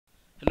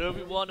Hello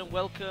everyone and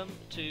welcome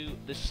to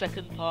the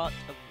second part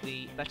of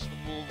the Better Than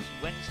Wolves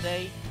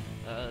Wednesday.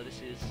 This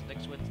is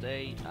next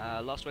Wednesday.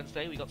 Last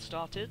Wednesday we got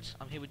started.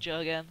 I'm here with Joe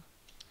again.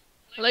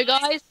 Hello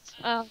guys.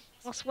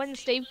 Last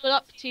Wednesday we got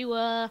up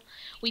to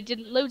we did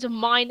loads of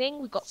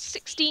mining. We got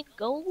 16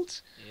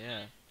 gold.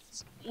 Yeah,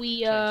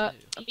 We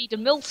 22. made a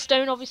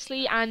millstone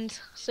obviously, and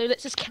so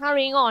let's just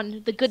carrying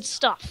on the good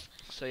stuff.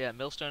 So yeah,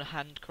 millstone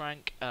hand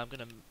crank. I'm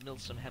gonna mill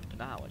some hemp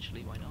now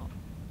actually, why not?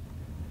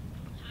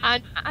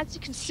 And as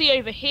you can see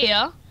over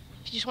here,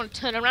 if you just want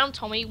to turn around,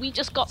 Tommy, we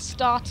just got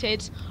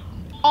started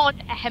on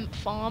a hemp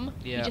farm.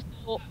 We Yeah. just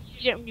thought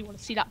you don't really want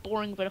to see that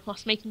boring bit of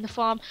us making the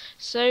farm.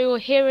 So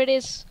here it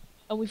is.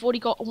 And we've already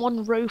got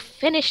one row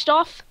finished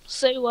off.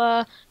 So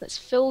let's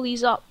fill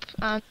these up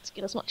and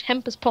get as much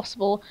hemp as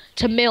possible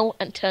to mill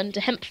and turn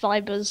to hemp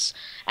fibers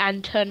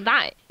and turn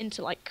that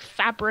into like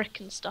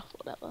fabric and stuff,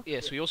 whatever. Yeah,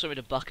 so we also made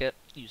a bucket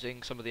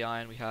using some of the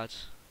iron we had.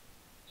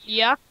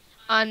 Yeah.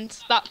 And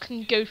that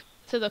can go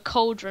to the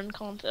cauldron,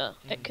 can't it?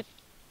 It could.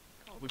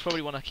 We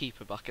probably want to keep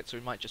a bucket, so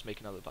we might just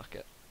make another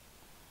bucket.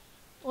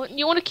 Well,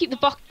 you want to keep the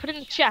bucket, put it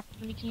in the chest,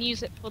 and you can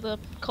use it for the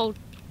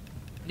cauldron.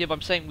 Yeah, but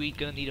I'm saying we're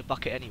gonna need a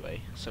bucket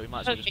anyway, so we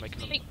might as well just Okay, make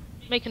another.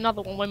 make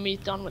another one when we're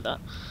done with that.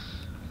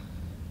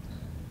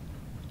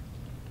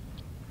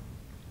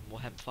 More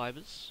hemp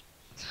fibers.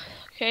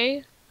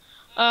 Okay.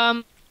 You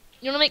want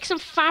to make some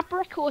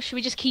fabric, or should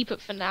we just keep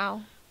it for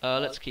now?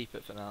 Let's keep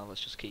it for now.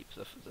 Let's just keep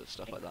the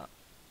stuff like that.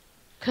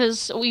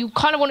 Because we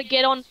kind of want to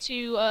get on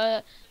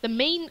to the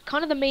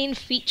main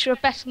feature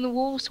of Better Than the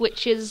Wolves,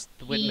 which is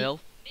The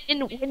windmill.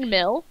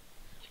 windmill,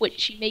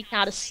 which you make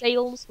out of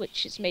sails,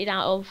 which is made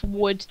out of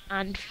wood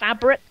and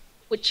fabric,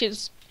 which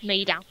is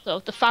made out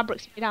of the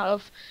fabric's made out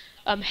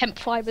of hemp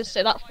fibers.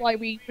 So that's why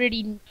we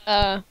really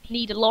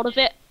need a lot of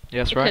it.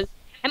 Yes, Because right.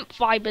 hemp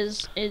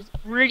fibers is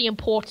really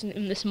important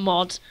in this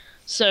mod.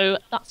 So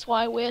that's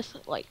why we're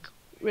like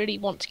really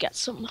want to get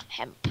some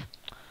hemp.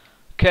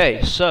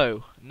 Okay,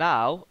 so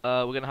now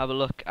we're gonna have a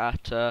look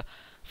at.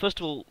 First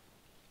of all,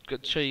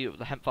 going to show you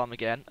the hemp farm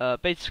again.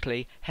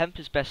 Basically, hemp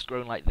is best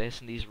grown like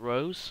this in these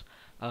rows.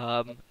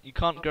 You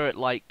can't grow it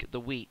like the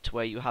wheat,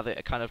 where you have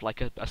it kind of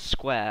like a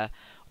square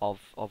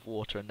of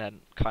water and then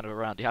kind of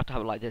around. You have to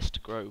have it like this to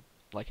grow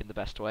like in the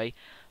best way.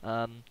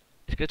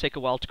 It's gonna take a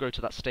while to grow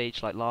to that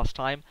stage like last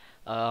time.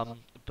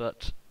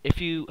 But if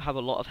you have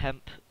a lot of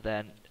hemp,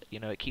 then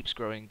it keeps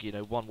growing.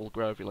 One will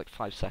grow every like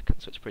 5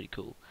 seconds, so it's pretty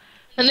cool.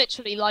 And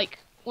literally, like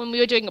when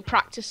we were doing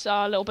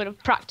a little bit of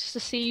practice to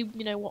see,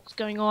 what's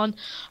going on.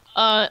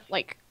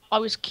 Like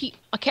I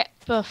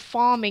kept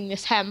farming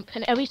this hemp,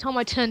 and every time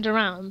I turned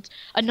around,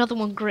 another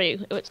one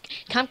grew. It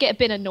can get a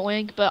bit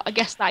annoying, but I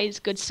guess that is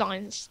good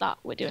signs that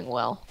we're doing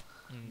well.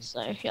 Mm.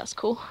 So yeah, that's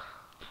cool.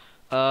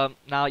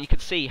 Now you can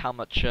see how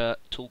much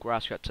tall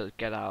grass we had to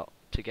get out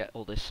to get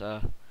all this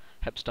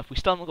hemp stuff. We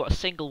still haven't got a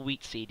single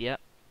wheat seed yet.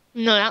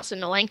 No, that's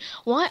annoying.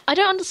 Why? I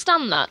don't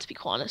understand that, to be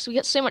quite honest. We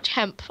get so much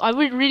hemp. I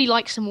would really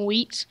like some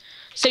wheat.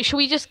 So should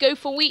we just go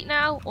for wheat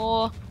now,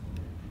 or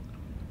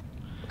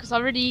because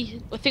I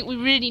think we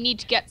really need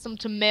to get some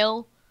to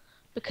mill,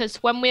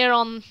 because when we're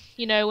on,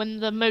 when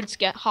the modes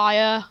get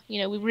higher,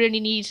 we really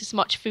need as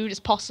much food as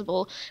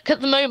possible. 'Cause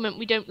at the moment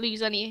we don't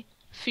lose any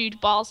food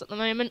bars at the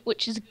moment,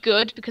 which is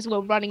good because we're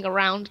running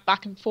around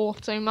back and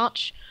forth so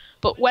much.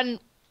 But when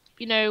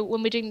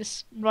we're doing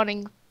this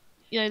running,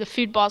 the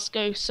food bars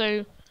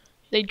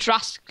they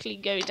drastically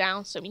go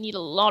down, so we need a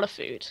lot of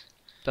food.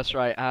 That's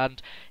right.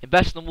 And in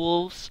Better Than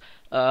Wolves,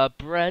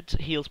 bread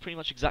heals pretty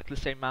much exactly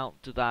the same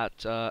amount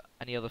that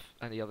any other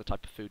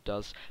type of food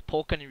does.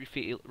 Pork only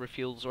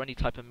refuels, or any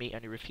type of meat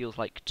only refuels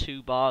like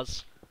 2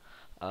 bars.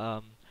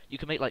 You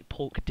can make like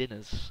pork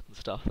dinners and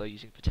stuff though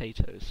using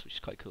potatoes, which is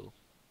quite cool.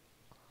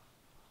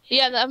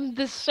 Yeah,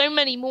 there's so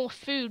many more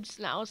foods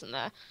now, isn't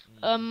there?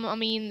 I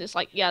mean, there's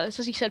like, yeah, there's,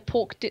 as you said,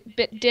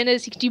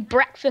 dinners. You can do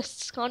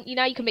breakfasts, can't you?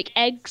 Now you can make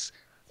eggs.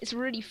 It's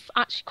really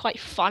actually quite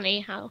funny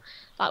how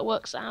that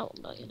works out,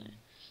 but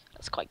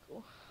that's quite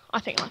cool. I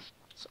think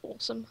that's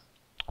awesome.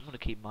 I'm gonna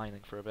keep mining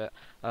for a bit.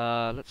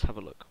 Let's have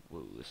a look.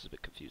 Whoa, this is a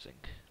bit confusing.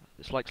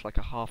 This looks like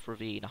a half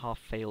ravine, a half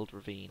failed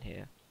ravine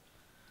here,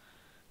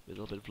 with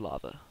a little bit of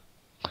lava.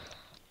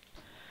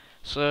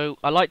 So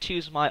I like to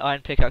use my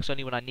iron pickaxe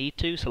only when I need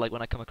to. So like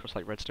when I come across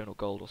like redstone or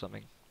gold or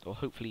something, or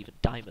hopefully even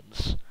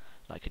diamonds,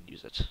 I can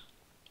use it.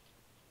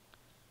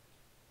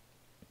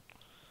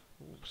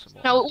 Ooh, some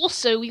more. Now,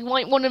 also, we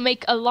might want to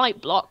make a light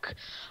block.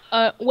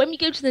 When we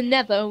go to the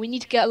Nether, we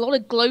need to get a lot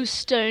of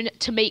glowstone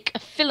to make a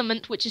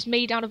filament, which is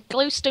made out of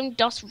glowstone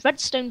dust,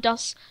 redstone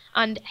dust,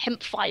 and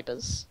hemp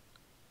fibers.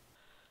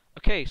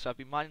 Okay, so I've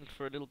been mining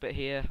for a little bit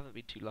here. Haven't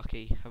been too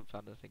lucky. Haven't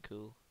found anything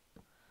cool.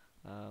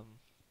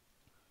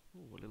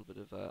 Ooh, a little bit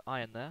of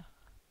iron there.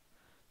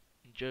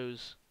 And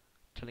Joe's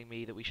telling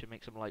me that we should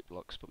make some light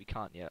blocks, but we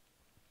can't yet.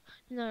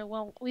 No,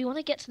 well, we want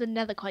to get to the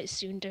Nether quite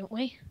soon, don't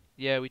we?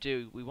 Yeah, we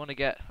do. We want to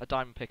get a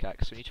diamond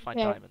pickaxe, so we need to find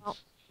Yeah,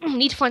 diamonds.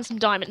 need to find some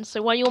diamonds.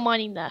 So while you're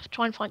mining there,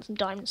 try and find some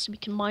diamonds so we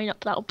can mine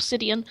up that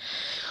obsidian.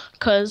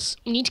 Because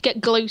we need to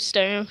get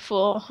glowstone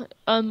for.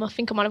 I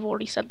think I might have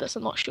already said this.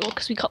 I'm not sure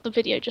because we cut the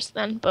video just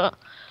then. But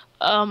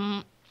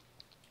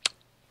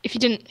if you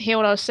didn't hear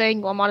what I was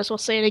saying, well, I might as well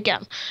say it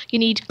again. You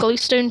need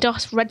glowstone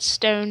dust,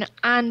 redstone,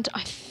 and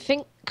I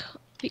think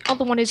the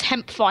other one is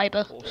hemp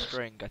fiber. Or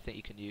string, I think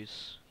you can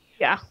use.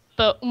 Yeah,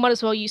 but we might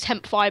as well use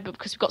hemp fiber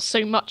because we've got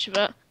so much of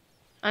it.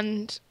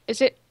 And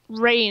is it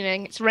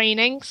raining? It's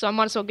raining, so I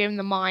might as well go in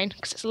the mine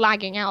because it's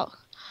lagging out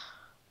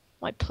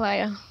my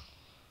player.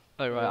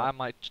 Oh right, I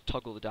might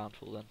toggle the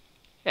downfall then.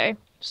 Okay,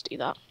 just do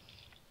that.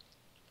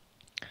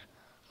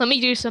 Let me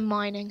do some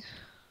mining.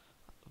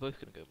 We're both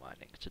gonna go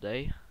mining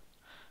today.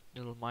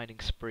 Little mining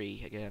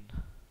spree again.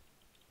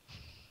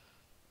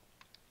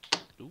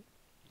 Ooh,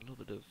 a little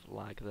bit of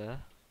lag there.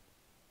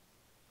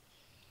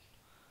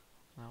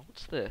 Now,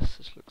 what's this?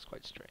 This looks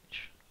quite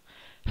strange.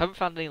 Haven't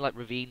found any like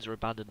ravines or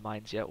abandoned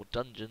mines yet, or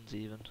dungeons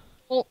even.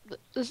 Well,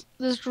 there's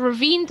a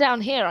ravine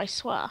down here, I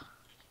swear.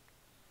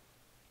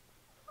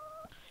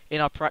 In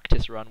our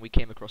practice run, we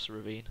came across a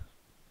ravine.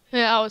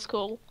 Yeah, that was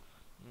cool.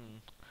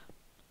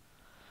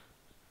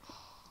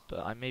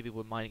 But maybe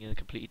we're mining in a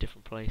completely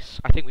different place.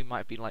 I think we might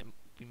have been like,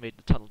 we made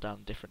the tunnel down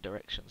a different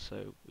direction,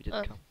 so we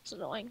didn't come. It's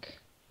annoying.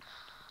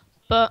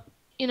 But,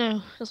 you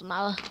know, doesn't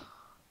matter.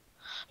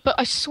 But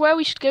I swear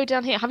we should go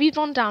down here. Have you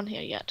gone down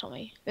here yet,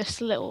 Tommy?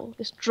 This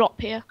drop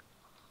here.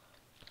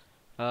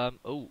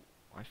 Oh,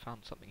 I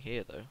found something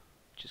here though,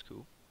 which is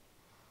cool.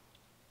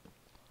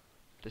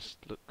 This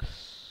looks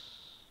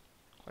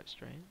quite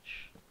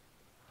strange.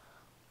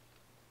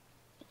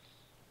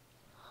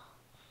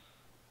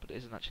 But it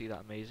isn't actually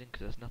that amazing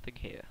because there's nothing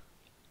here.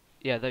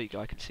 Yeah, there you go,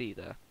 I can see you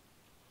there.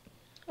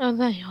 Oh,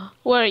 there you are.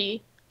 Where are you?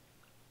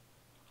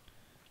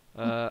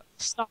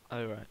 Stop.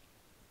 Oh right.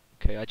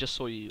 Okay, I just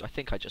saw you. I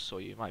think I just saw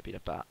you. It might be a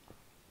bat.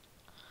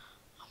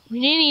 We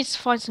really need to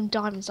find some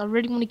diamonds. I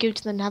really want to go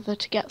to the nether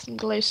to get some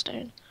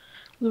glowstone.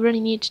 We really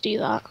need to do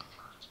that.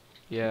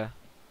 Yeah.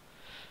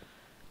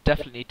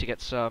 Definitely need to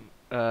get some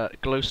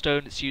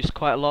glowstone. It's used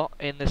quite a lot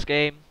in this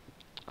game.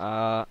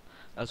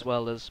 As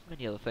well as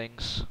many other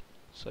things.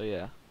 So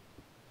yeah.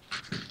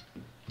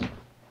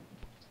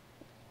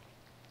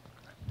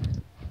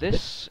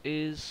 This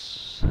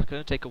is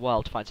going to take a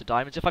while to find some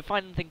diamonds. If I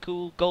find anything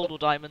cool, gold or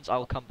diamonds, I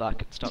will come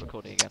back and start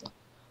recording again.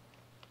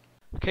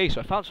 Okay, so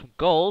I found some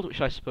gold,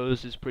 which I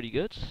suppose is pretty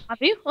good. Have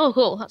you? Oh,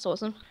 cool. That's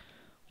awesome.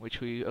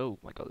 Oh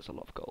my god, there's a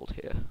lot of gold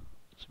here.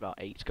 It's about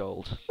 8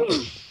 gold.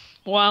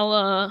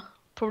 Well,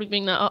 probably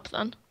bring that up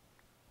then.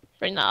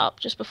 Bring that up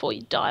just before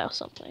you die or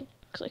something.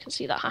 Because I can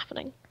see that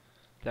happening.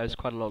 There's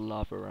quite a lot of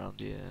lava around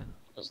here.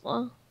 Is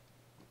there?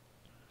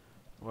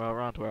 Well,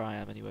 around where I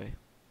am anyway.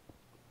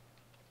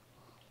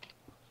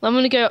 I'm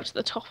gonna go up to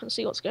the top and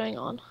see what's going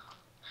on.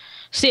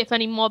 See if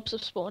any mobs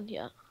have spawned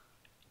yet.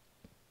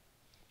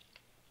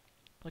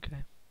 Okay.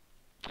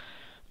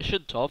 It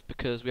shouldn't have,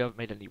 because we haven't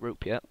made any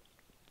rope yet.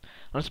 And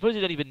I suppose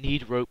you don't even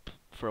need rope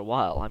for a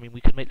while. I mean, we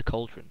could make the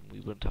cauldron,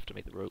 we wouldn't have to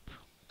make the rope.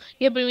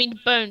 Yeah, but we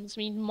need bones,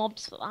 we need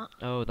mobs for that.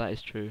 Oh, that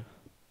is true.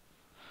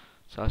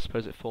 So I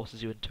suppose it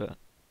forces you into it.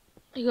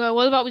 You go,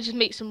 what about we just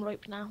make some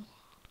rope now?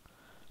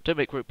 Don't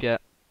make rope yet.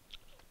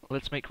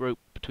 Let's make rope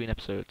between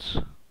episodes.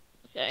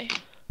 Okay.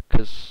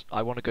 Because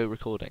I want to go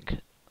recording.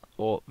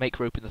 Or make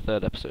rope in the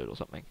 3rd episode or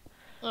something.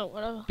 Oh,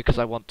 whatever. Because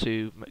I want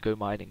to go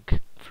mining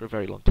for a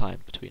very long time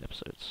between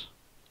episodes.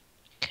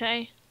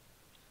 Okay.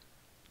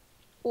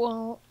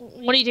 Well,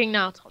 what are you doing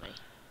now, Tommy?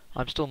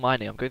 I'm still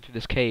mining. I'm going through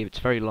this cave. It's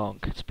very long.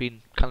 It's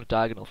been kind of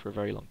diagonal for a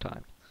very long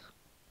time.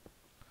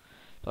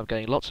 But I'm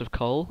getting lots of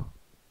coal,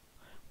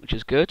 which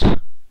is good.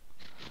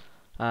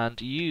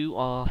 And you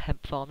are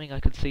hemp farming, I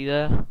can see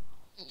there.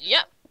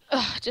 Yep.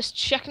 Just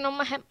checking on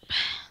my hemp.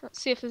 Let's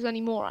see if there's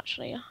any more,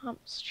 actually. I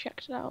haven't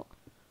checked it out.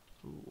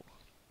 Ooh.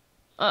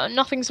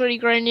 Nothing's really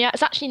grown yet.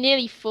 It's actually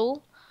nearly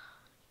full.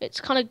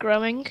 It's kind of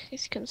growing,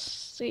 as you can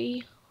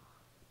see.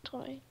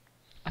 Tommy.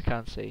 I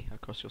can see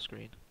across your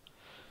screen.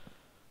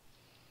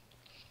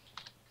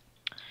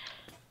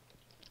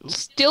 Ooh.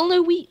 Still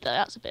no wheat, though.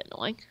 That's a bit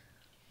annoying.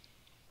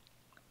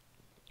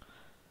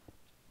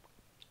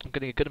 I'm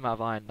getting a good amount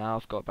of iron now.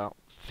 I've got about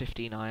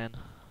 15 iron.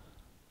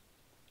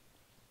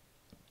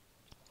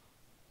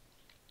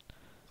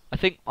 I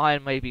think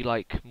iron may be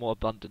like more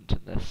abundant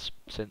in this,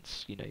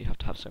 since you know you have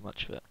to have so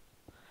much of it.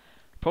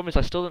 Problem is,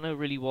 I still don't know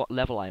really what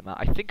level I'm at.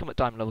 I think I'm at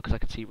diamond level because I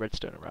can see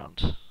redstone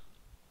around.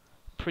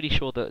 Pretty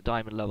sure that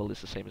diamond level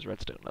is the same as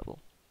redstone level,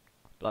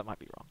 but I might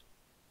be wrong.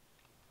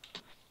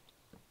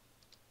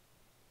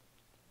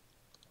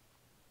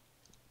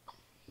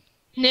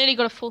 Nearly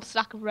got a full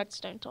stack of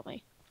redstone,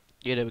 Tommy.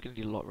 Yeah, no, we're gonna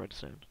need a lot of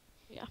redstone.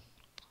 Yeah.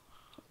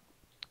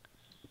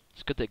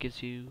 It's good that it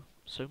gives you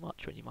so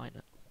much when you mine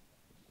it.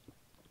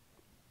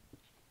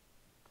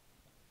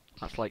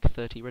 That's like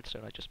 30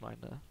 redstone I just mined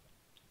there.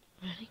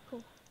 Really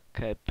cool.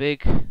 Okay,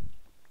 big,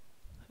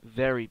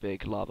 very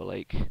big lava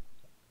lake.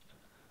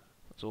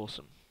 That's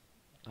awesome.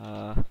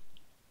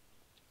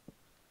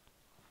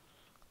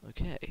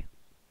 Okay.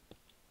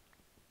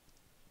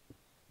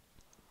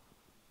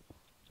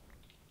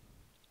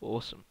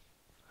 Awesome.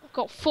 I've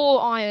got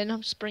 4 iron.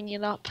 I'm just bringing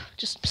it up.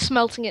 Just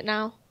smelting it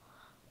now.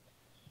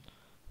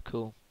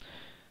 Cool.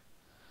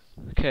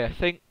 Okay, I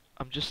think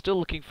I'm just still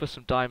looking for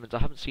some diamonds. I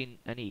haven't seen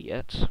any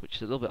yet, which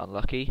is a little bit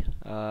unlucky.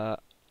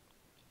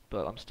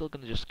 But I'm still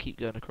gonna just keep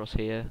going across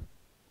here.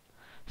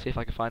 See if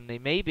I can find any.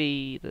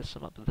 Maybe there's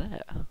some up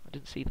there. I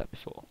didn't see that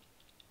before.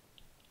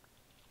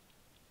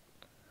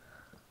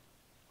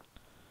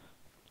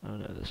 Oh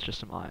no, there's just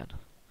some iron.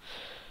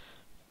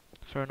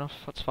 Fair enough,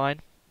 that's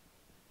fine.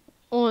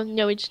 Oh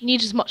no, we just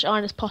need as much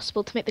iron as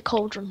possible to make the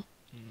cauldron.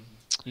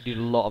 You need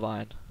a lot of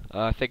iron.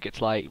 I think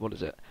it's like, what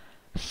is it?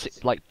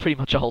 Like pretty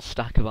much a whole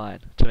stack of iron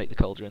to make the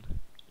cauldron.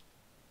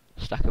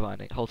 Stack of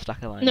iron, whole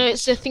stack of iron. No,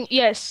 it's the thing.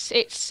 Yes,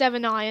 it's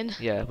 7 iron,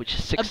 Yeah, which is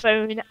a 6.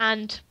 bone,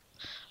 and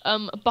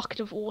a bucket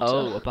of water.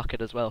 Oh, a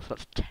bucket as well. So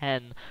that's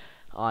 10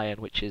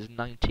 iron, which is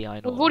 90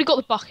 iron We've ore. already got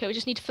the bucket. We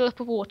just need to fill up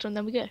with water, and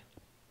then we go.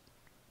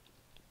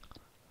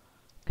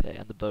 Okay,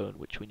 and the bone,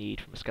 which we need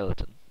from a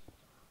skeleton.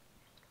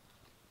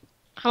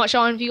 How much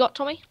iron have you got,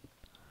 Tommy?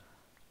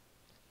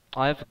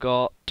 I've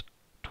got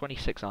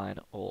 26 iron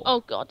ore. Oh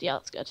god, yeah,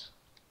 that's good.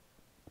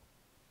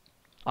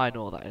 Iron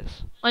ore, that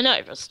is. I know,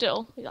 but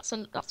still, that's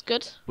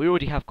good. We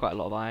already have quite a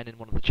lot of iron in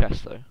one of the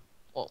chests, though.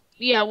 Well,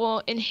 yeah,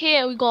 well, in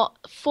here we got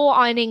 4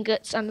 iron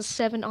ingots and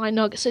 7 iron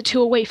nuggets, so 2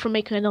 away from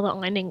making another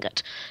iron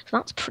ingot. So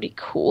that's pretty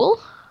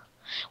cool.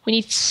 We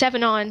need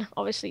 7 iron,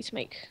 obviously, to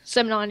make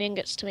 7 iron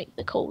ingots to make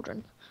the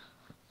cauldron.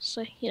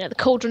 So, the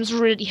cauldron's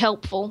really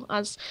helpful,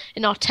 as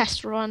in our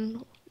test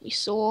run we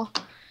saw,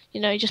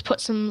 you just put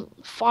some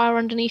fire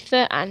underneath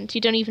it and you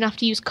don't even have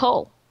to use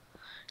coal.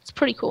 It's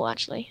pretty cool,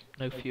 actually.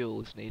 No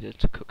fuel is needed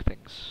to cook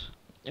things.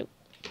 Nope.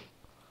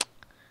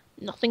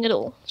 Nothing at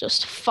all,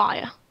 just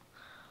fire.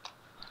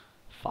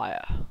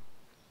 Fire.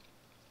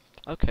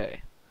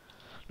 Okay.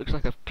 Looks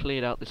like I've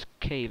cleared out this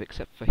cave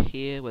except for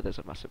here, where there's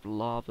a massive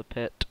lava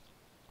pit,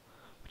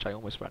 which I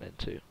almost ran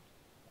into.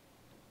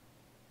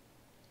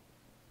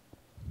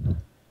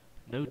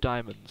 No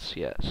diamonds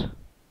yet.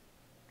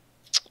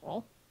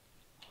 Oh.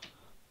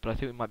 But I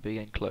think we might be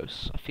getting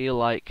close. I feel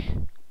like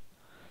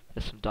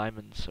there's some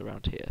diamonds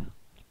around here.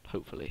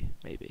 Hopefully.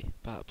 Maybe.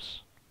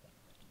 Perhaps.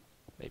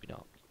 Maybe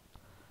not.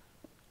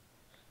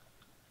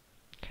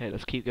 Okay,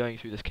 let's keep going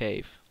through this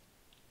cave.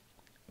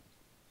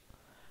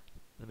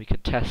 Then we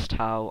can test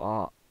how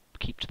our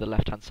keep to the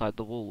left hand side of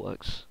the wall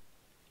works.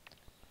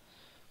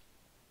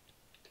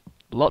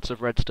 Lots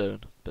of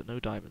redstone, but no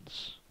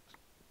diamonds.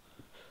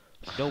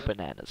 No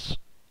bananas.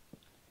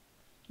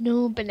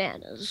 No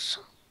bananas.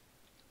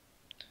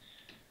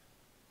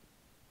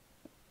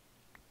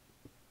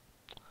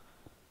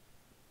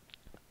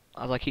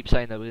 As I keep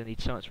saying though, we're gonna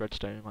need so much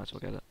redstone, we might as well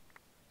get it.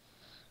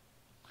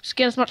 Just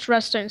get as much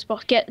redstone as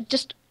possible. Get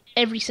just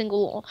every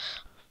single ore.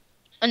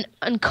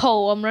 And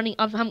coal.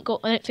 I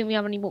don't think we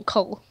have any more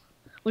coal.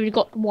 We've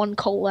got 1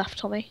 coal left,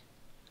 Tommy.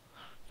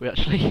 We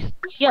actually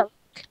Yeah.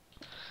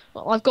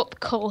 Well, I've got the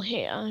coal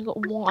here. I've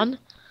got 1.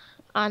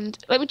 And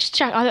let me just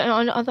check. I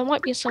don't know. There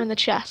might be some in the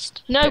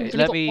chest. No.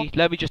 Okay,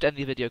 let me just end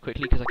the video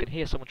quickly because I can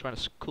hear someone trying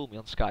to call me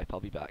on Skype. I'll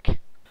be back.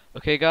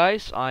 Okay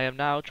guys, I am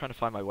now trying to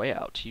find my way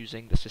out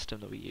using the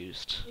system that we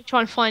used. Let me try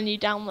and find you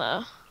down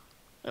there.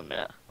 Wait a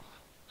minute.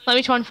 Let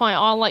me try and find.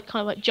 I'll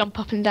kind of jump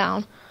up and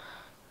down,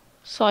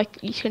 so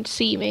you can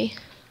see me.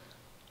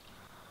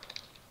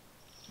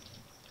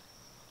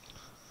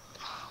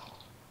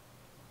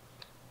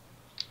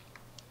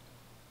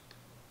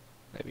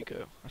 There we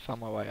go. I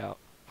found my way out.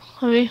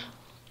 Have you?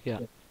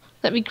 Yeah.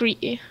 Let me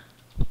greet you.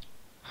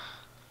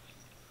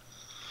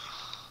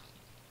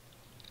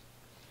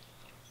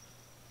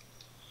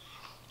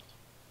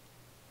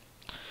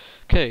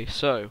 Okay,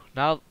 so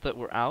now that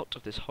we're out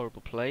of this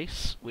horrible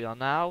place, we are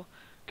now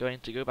going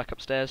to go back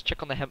upstairs,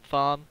 check on the hemp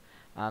farm,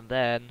 and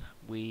then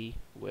we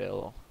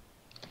will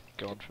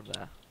go on from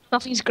there.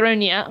 Nothing's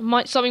grown yet.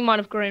 Something might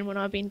have grown when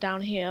I've been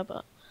down here,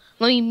 but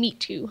let me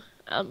meet you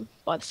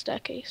by the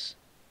staircase.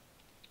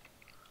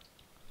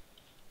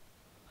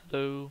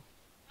 Hello.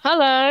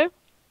 Hello.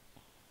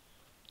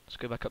 Let's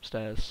go back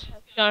upstairs.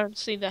 Go and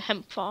see the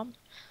hemp farm,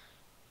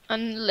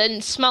 and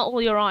then smelt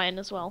all your iron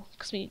as well,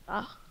 because we need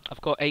that. I've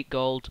got 8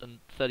 gold and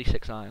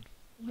 36 iron.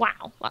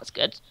 Wow, that's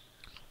good.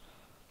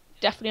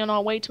 Definitely on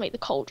our way to make the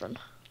cauldron.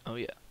 Oh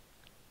yeah.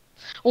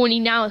 All we need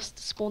now is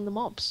to spawn the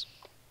mobs.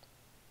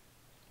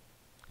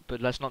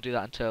 But let's not do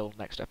that until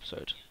next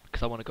episode,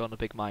 because I want to go on a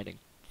big mining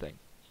thing.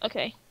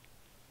 Okay.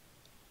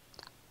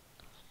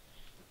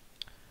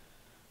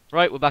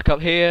 Right, we're back up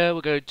here.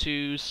 We're going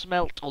to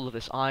smelt all of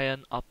this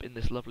iron up in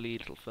this lovely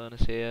little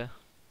furnace here.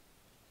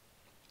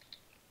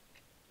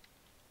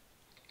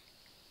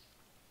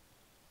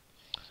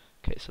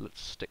 Okay, so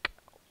let's stick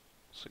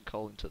some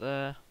coal into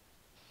there.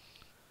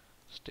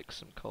 Stick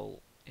some coal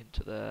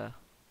into there.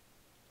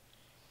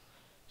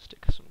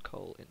 Stick some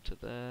coal into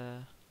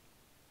there.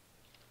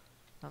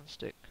 And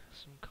stick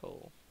some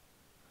coal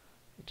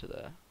into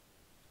there.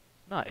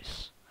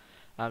 Nice.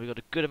 We've got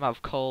a good amount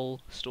of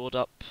coal stored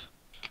up.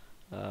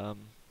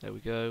 There we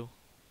go.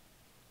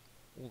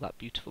 All that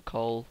beautiful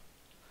coal.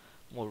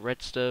 More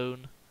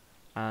redstone.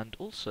 And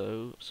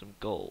also some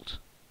gold.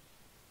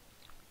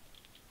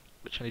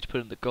 which I need to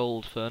put in the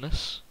gold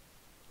furnace.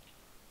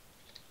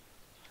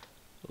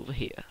 Over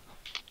here.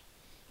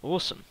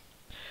 Awesome.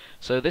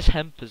 So this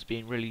hemp has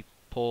been really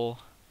poor.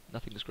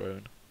 Nothing's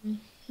grown.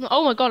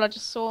 Oh my god, I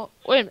just saw.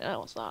 Wait a minute,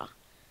 what's that?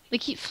 They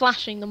keep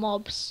flashing the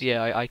mobs.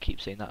 Yeah, I keep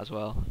seeing that as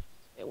well.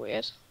 Bit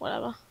weird.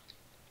 Whatever.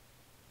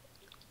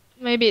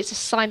 Maybe it's a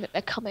sign that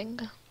they're coming.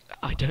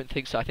 I don't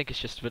think so. I think it's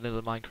just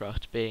vanilla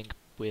Minecraft being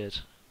weird.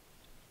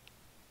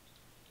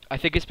 I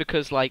think it's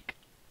because like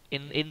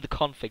in the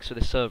configs for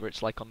this server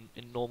it's like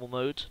in normal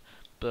mode,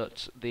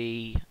 but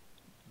the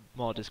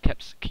mod is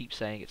keep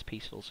saying it's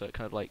peaceful, so it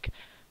kind of like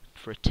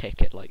for a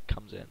tick it like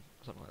comes in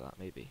something like that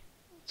maybe.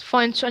 Let's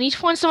find. I need to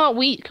find some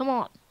wheat. Come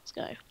on, let's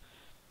go.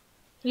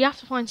 We have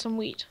to find some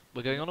wheat.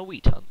 We're going on a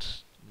wheat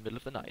hunt in the middle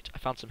of the night. I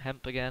found some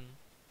hemp again.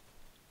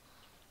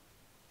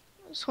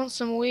 I just want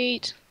some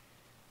wheat.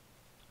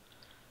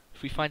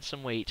 If we find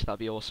some wheat, that'd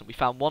be awesome. We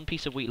found one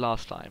piece of wheat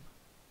last time.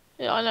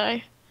 Yeah, I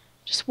know.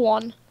 Just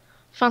one.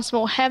 Found some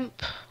more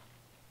hemp.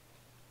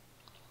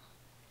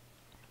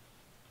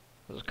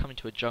 We're coming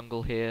to a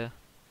jungle here.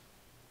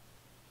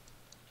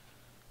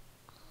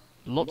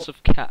 Lots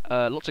of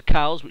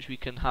cows which we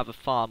can have a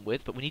farm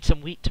with, but we need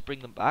some wheat to bring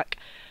them back.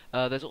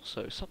 There's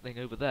also something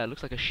over there.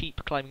 Looks like a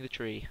sheep climbing the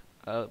tree,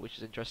 which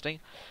is interesting.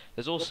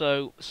 There's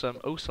also some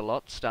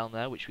ocelots down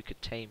there which we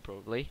could tame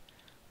probably.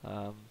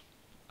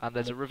 And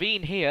there's a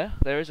ravine here.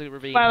 There is a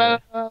ravine here.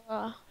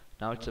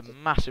 Now it's a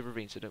massive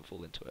ravine, so don't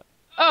fall into it.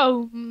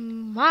 Oh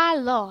my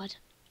lord.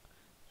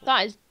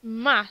 That is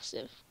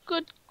massive.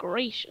 Good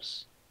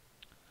gracious.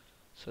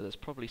 So there's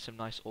probably some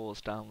nice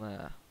ores down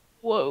there.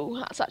 Whoa,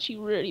 that's actually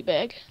really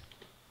big.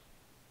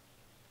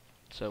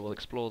 So we'll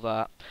explore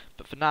that.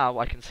 But for now,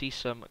 I can see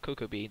some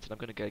cocoa beans, and I'm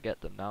going to go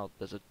get them. Now,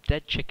 there's a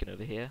dead chicken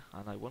over here,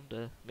 and I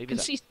wonder... You can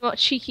see some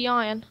cheeky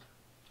iron.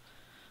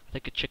 I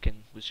think a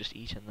chicken was just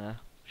eaten there,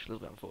 which is a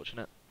little bit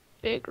unfortunate.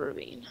 Big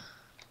ravine.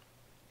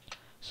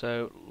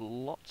 So,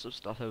 lots of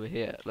stuff over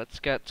here. Let's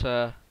get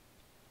some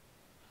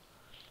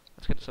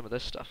of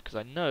this stuff, because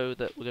I know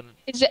that we're going to...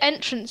 Is the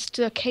entrance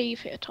to a cave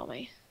here,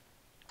 Tommy?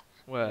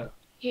 Where?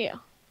 Here.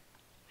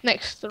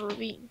 Next to the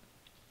ravine.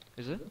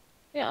 Is it?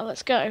 Yeah,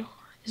 let's go.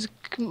 This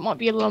might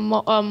be a little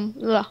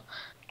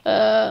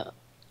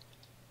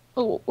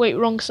oh, wait,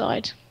 wrong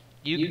side.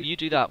 You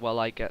do that while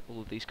I get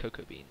all of these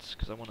cocoa beans,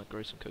 because I want to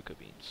grow some cocoa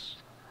beans.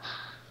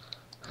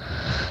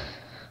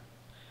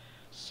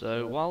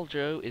 So while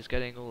Joe is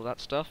getting all that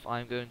stuff,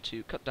 I'm going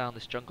to cut down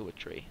this junglewood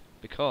tree,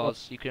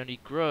 because you can only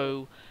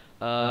grow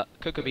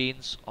cocoa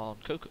beans on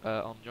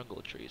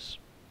junglewood trees.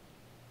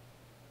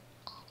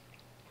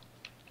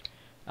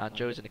 And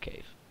Joe's in a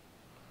cave.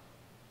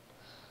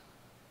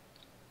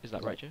 Is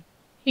that right, Joe?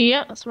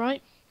 Yeah, that's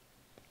right.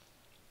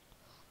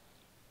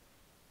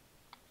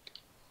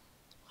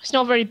 It's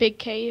not a very big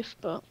cave,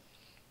 but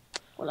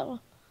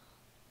whatever.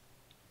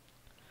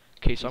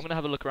 Okay, so I'm going to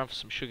have a look around for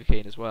some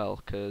sugarcane as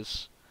well,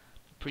 because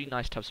it's pretty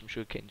nice to have some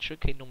sugarcane.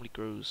 Sugarcane normally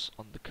grows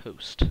on the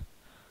coast.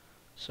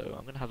 So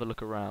I'm going to have a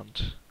look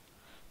around.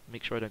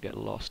 Make sure I don't get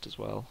lost as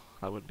well.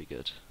 That wouldn't be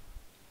good.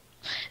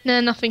 No,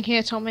 nothing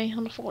here, Tommy,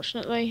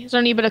 unfortunately. There's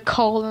only a bit of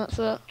coal and that's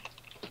it.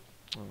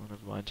 Oh,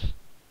 never mind.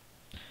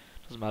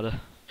 Doesn't matter.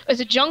 There's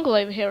a jungle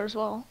over here as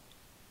well.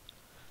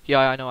 Yeah,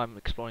 I know, I'm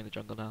exploring the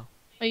jungle now.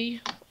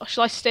 Or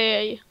should I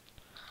stay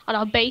at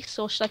our base,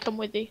 or should I come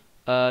with you?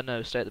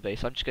 No, stay at the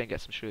base. I'm just going to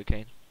get some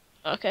sugarcane.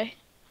 Okay.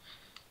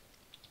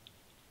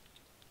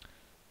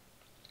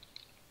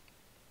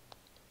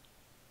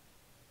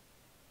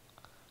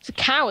 It's a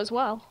cow as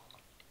well.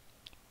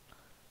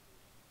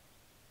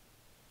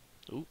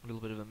 Ooh, a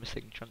little bit of a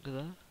missing chunk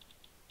there.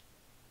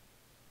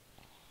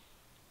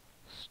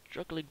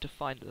 Struggling to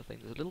find the thing.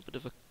 There's a little bit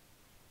of a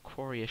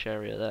quarry-ish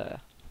area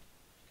there.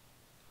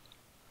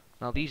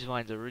 Now these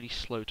vines are really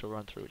slow to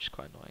run through, which is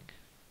quite annoying.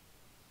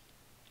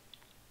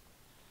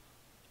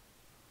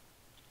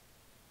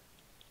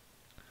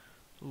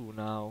 Ooh,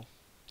 now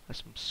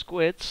there's some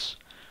squids,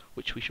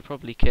 which we should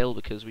probably kill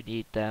because we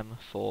need them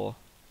for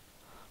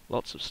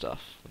lots of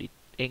stuff. We need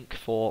ink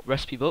for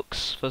recipe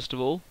books, first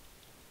of all,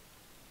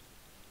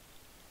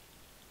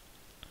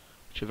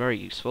 which are very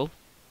useful.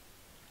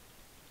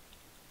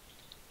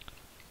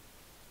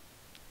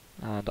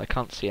 And I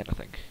can't see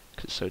anything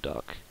because it's so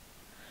dark.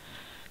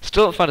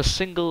 Still haven't found a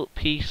single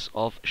piece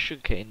of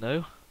sugarcane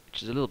though,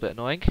 which is a little bit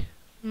annoying.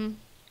 Hmm.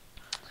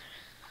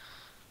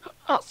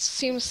 That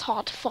seems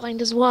hard to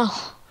find as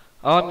well.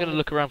 Oh, I'm going to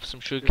look around for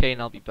some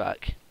sugarcane, I'll be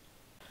back.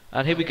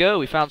 And here we go,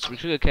 we found some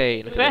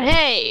sugarcane. Look at this.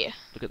 Hey!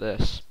 Look at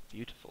this.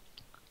 Beautiful.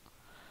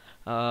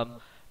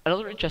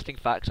 Another interesting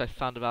fact I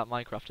found about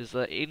Minecraft is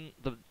that in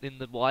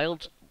the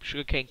wild,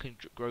 sugarcane can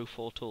grow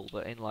 4 tall,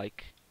 but in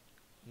like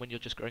when you're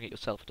just growing it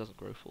yourself, it doesn't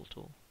grow 4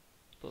 tall.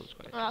 Thought it was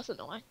quite Oh, that's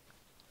annoying.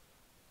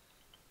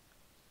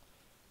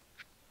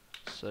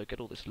 So get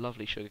all this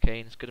lovely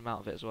sugarcane. It's a good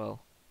amount of it as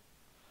well.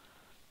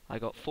 I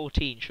got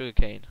 14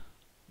 sugarcane.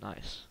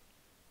 Nice.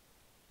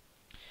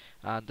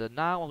 And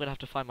now I'm going to have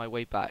to find my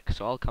way back,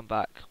 so I'll come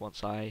back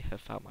once I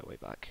have found my way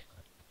back.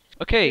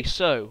 Okay,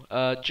 so,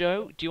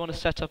 Joe, do you want to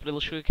set up a little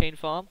sugarcane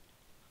farm?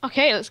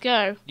 Okay, let's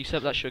go. You set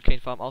up that sugarcane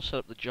farm, I'll set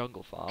up the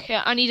jungle farm. Okay,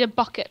 I need a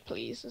bucket,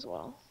 please, as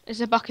well. Is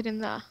there a bucket in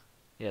there?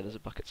 Yeah, there's a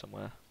bucket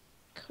somewhere.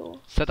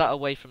 Cool. Set that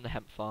away from the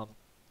hemp farm,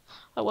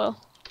 I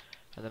will.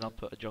 and then I'll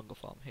put a jungle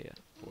farm here,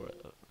 or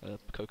a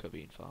cocoa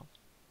bean farm.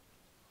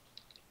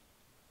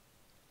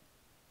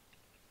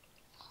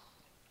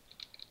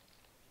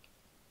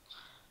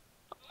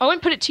 I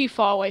won't put it too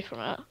far away from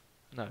it.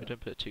 No, don't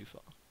put it too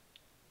far.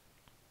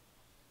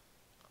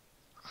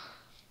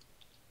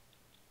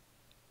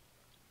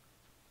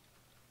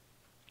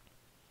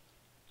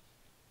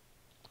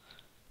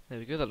 There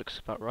we go, that looks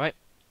about right.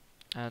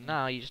 And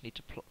now you just need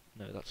to plot.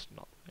 No, that's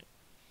not right.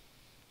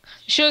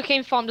 The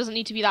sugarcane farm doesn't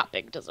need to be that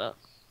big, does it?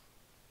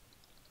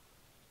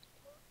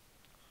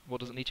 What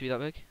doesn't need to be that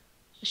big?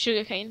 The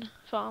sugarcane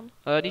farm.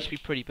 It needs to be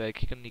pretty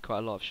big. You're gonna need quite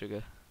a lot of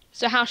sugar.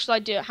 So how should I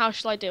do it? How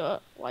should I do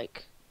it?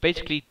 Like,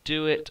 Basically,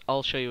 do it.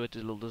 I'll show you a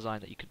little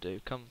design that you could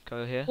do. Come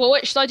over here. well,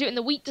 wait, should I do it in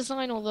the wheat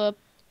design or the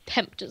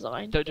hemp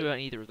design? Don't do it on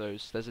either of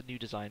those. There's a new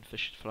design for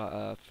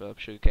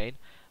sugarcane.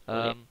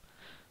 Okay.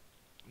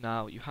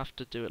 Now you have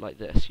to do it like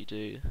this. You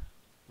do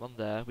one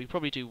there. We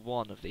probably do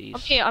one of these.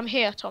 I'm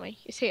here, Tommy.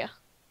 It's here.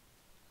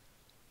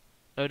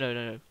 Oh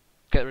no.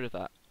 Get rid of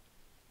that.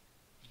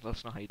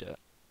 That's not how you do it.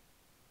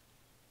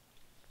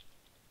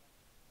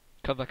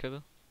 Come back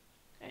over.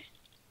 Okay.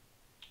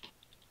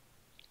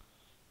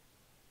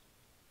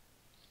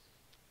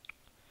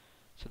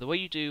 So the way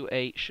you do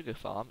a sugar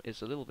farm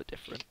is a little bit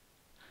different.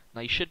 Now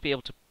you should be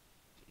able to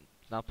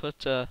now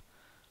put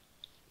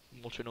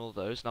water in all of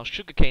those. Now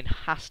sugarcane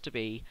has to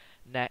be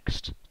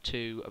next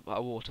to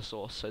a water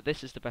source. So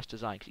this is the best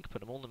design because you can put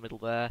them all in the middle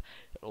there,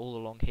 all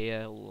along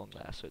here, all along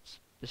there. So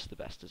this is the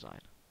best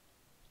design.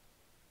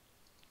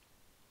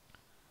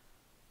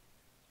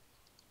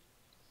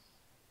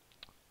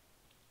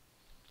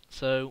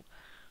 So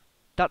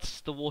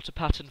that's the water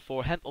pattern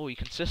for hemp. Oh, you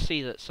can just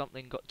see that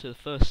something got to the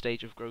first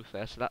stage of growth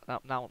there. So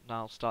that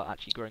now start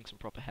actually growing some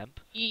proper hemp.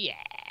 Yeah.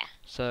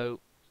 So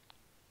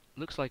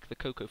looks like the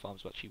cocoa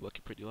farm's actually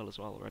working pretty well as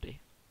well already.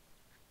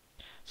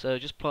 So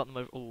just plant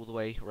them all the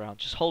way around.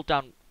 Just hold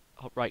down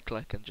right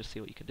click and just see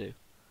what you can do.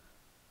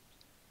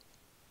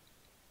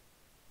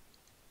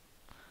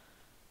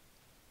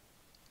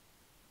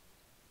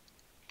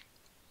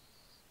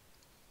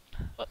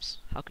 Whoops.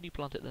 How can you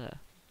plant it there?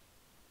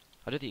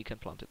 I don't think you can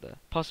plant it there.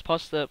 Pass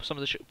some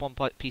of the one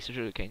piece of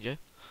sugar cane, Joe.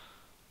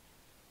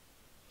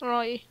 Where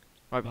are you?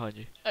 Right behind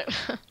you.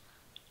 Oh.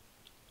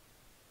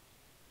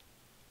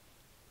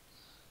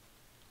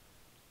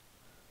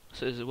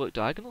 So does it work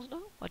diagonals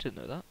now? I didn't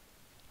know that.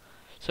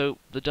 So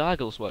the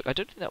diagonals work. I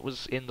don't think that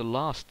was in the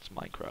last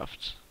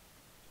Minecraft.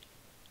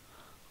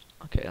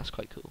 Okay, that's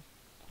quite cool.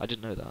 I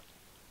didn't know that.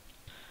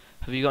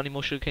 Have you got any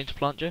more sugarcane to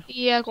plant, Joe?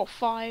 Yeah, I got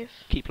 5.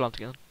 Keep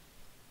planting them.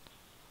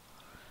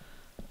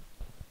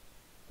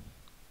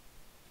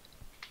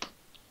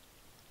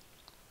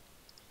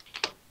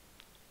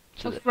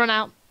 So I've run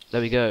out.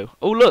 there we go.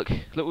 Oh look!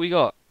 Look what we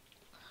got.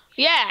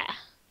 Yeah.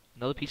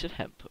 Another piece of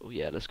hemp. Oh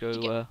yeah, let's go.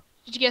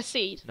 Did you get a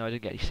seed? No, I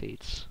didn't get any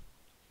seeds.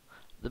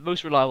 The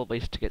most reliable way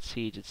to get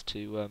seeds is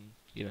to,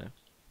 you know,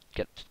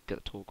 get the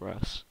tall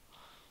grass.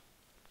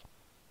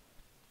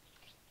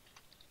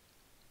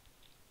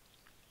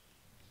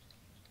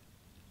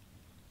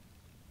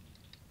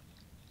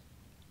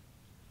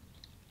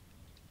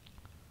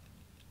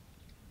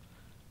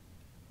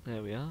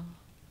 There we are.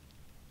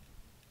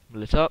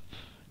 Lit up.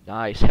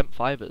 Nice. Hemp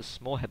fibers.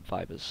 More hemp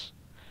fibers.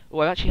 Oh,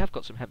 I actually have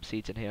got some hemp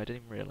seeds in here. I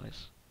didn't even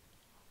realise.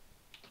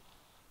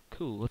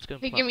 Cool. Let's go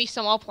and If you plant. give me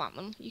some, I'll plant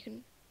them. You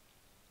can.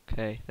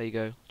 Okay, there you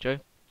go, Joe.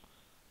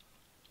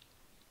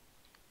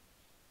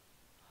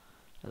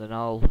 And then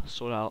I'll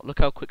sort out. Look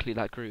how quickly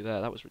that grew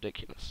there. That was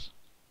ridiculous.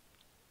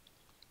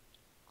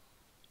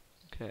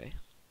 Okay.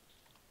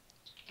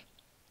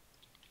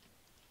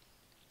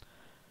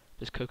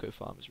 This cocoa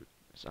farm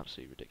is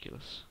absolutely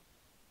ridiculous.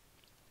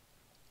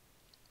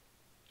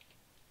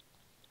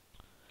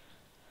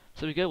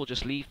 So there we go. We'll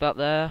just leave that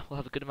there. We'll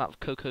have a good amount of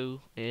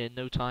cocoa in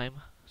no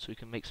time, so we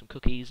can make some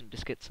cookies and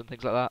biscuits and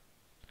things like that.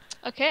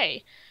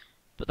 Okay.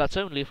 But that's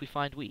only if we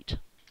find wheat.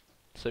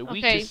 So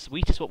Okay.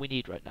 wheat is what we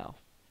need right now.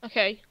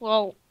 Okay.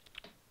 Well,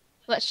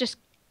 let's just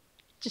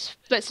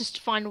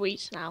find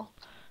wheat now.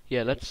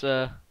 Yeah, let's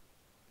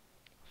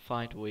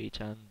find wheat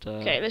and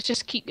Okay, let's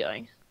just keep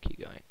going. keep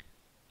going.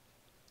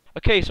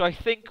 Okay, so I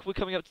think we're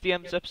coming up to the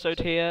end of this episode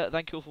here.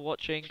 Thank you all for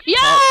watching. Part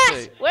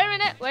Yes! 2. Wait a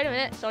minute. Wait a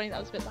minute. Sorry, that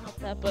was a bit loud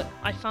there, but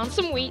I found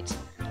some wheat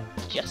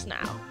just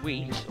now.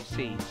 Wheat or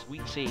seeds?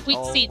 Wheat seeds. Wheat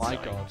oh seeds, my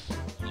sorry. god.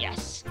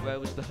 Yes. Where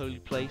was the holy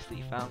place that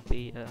you found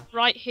the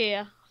Right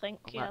here, I think.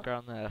 on Yeah. that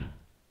ground there?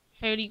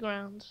 Holy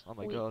ground. Oh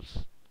my Wheat. god.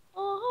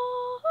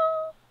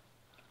 Oh.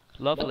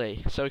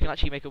 Lovely. So we can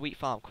actually make a wheat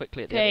farm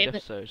quickly at the end of the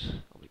Okay,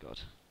 episode. Oh my god.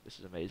 This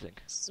is amazing.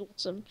 This is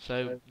awesome.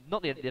 So,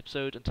 not the end of the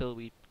episode until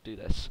we do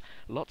this.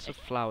 Lots of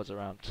flowers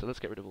around, so let's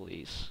get rid of all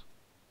these.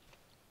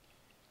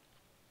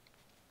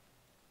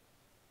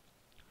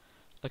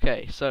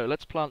 Okay, so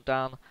let's plant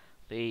down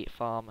the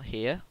farm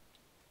here.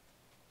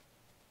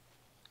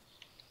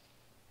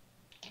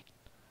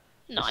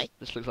 Nice.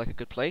 This looks like a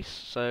good place.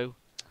 So,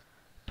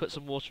 put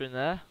some water in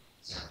there,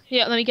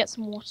 Yeah, let me get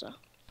some water.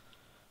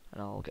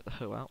 and I'll get the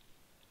hoe out.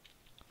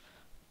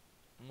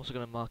 I'm also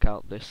going to mark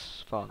out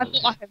this farm.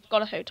 I've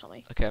got a hoe,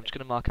 Tommy. Okay, I'm just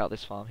going to mark out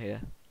this farm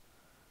here.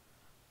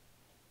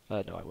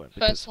 No, I won't.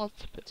 First one.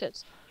 It's a bit...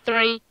 It's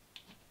 3,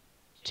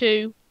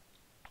 2,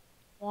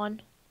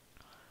 1.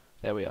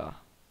 There we are.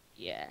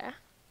 Yeah.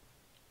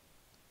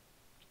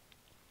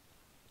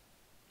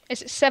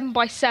 It's 7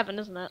 by 7,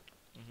 isn't it?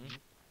 Mhm.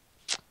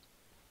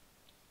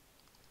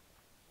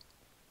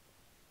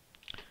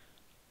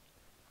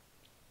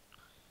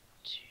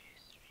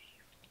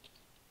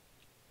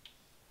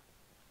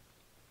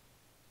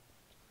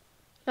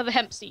 Another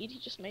hemp seed. You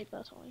just made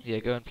that, Tommy. Yeah,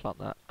 go and plant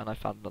that, and I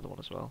found another one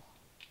as well.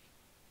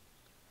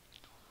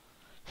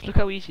 So look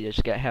how easy it is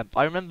to get hemp.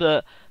 I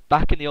remember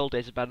back in the old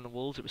days of Bannerman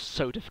Walls, it was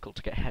so difficult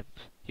to get hemp.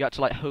 You had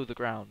to like hoe the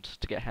ground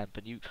to get hemp,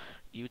 and you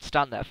would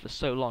stand there for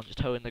so long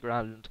just hoeing the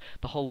ground, and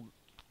the whole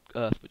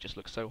earth would just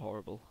look so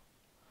horrible.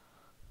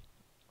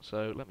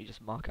 So let me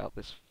just mark out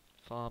this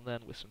farm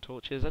then with some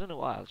torches. I don't know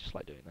why, I just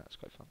like doing that. It's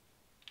quite fun.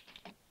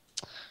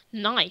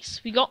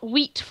 Nice. We got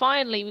wheat.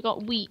 Finally, we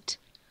got wheat.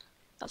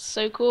 That's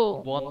so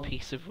cool. One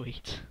piece of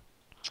wheat.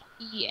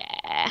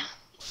 Yeah.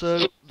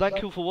 So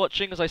thank you for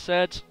watching, as I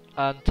said,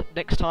 and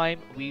next time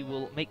we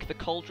will make the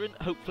cauldron.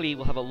 Hopefully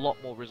we'll have a lot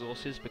more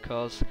resources,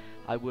 because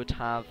I would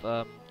have,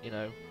 you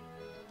know,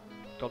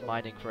 gone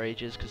mining for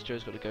ages, because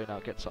Joe's got to go now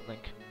get something.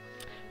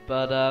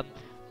 But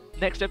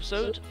next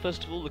episode,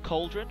 first of all, the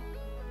cauldron,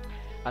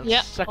 and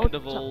Yep, second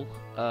of all,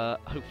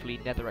 hopefully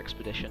Nether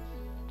expedition,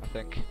 I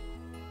think.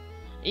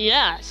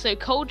 Yeah, so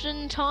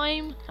cauldron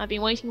time. I've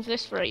been waiting for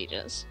this for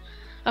ages.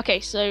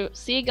 Okay, so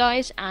see you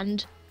guys,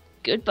 and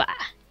goodbye.